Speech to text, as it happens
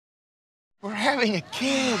having a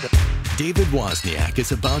kid. David Wozniak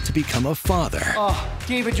is about to become a father. Oh,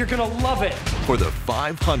 David, you're gonna love it. For the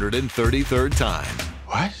 533rd time.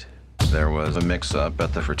 What? There was a mix-up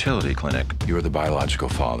at the fertility clinic. You're the biological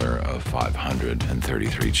father of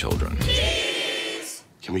 533 children.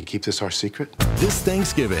 Can we keep this our secret? This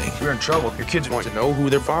Thanksgiving, We're in trouble. Your kids want to know who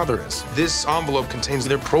their father is. This envelope contains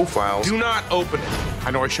their profiles. Do not open it.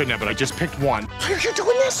 I know I shouldn't have, but I just picked one. Why are you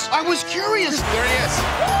doing this? I was curious. There he is.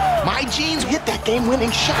 My genes hit that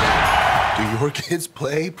game-winning shot. Do your kids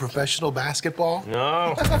play professional basketball?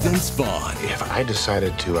 No. Vince Vaughn, If I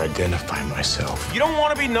decided to identify myself, You don't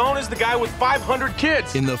want to be known as the guy with 500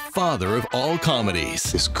 kids. in the father of all comedies.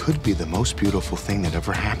 this could be the most beautiful thing that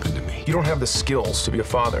ever happened to me. You don't have the skills to be a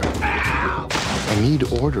father. I need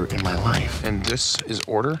order in my life. And this is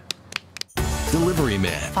order? Delivery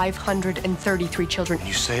Man, 533 children.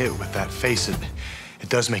 You say it with that face, it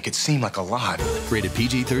does make it seem like a lot. rated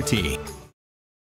PG-13.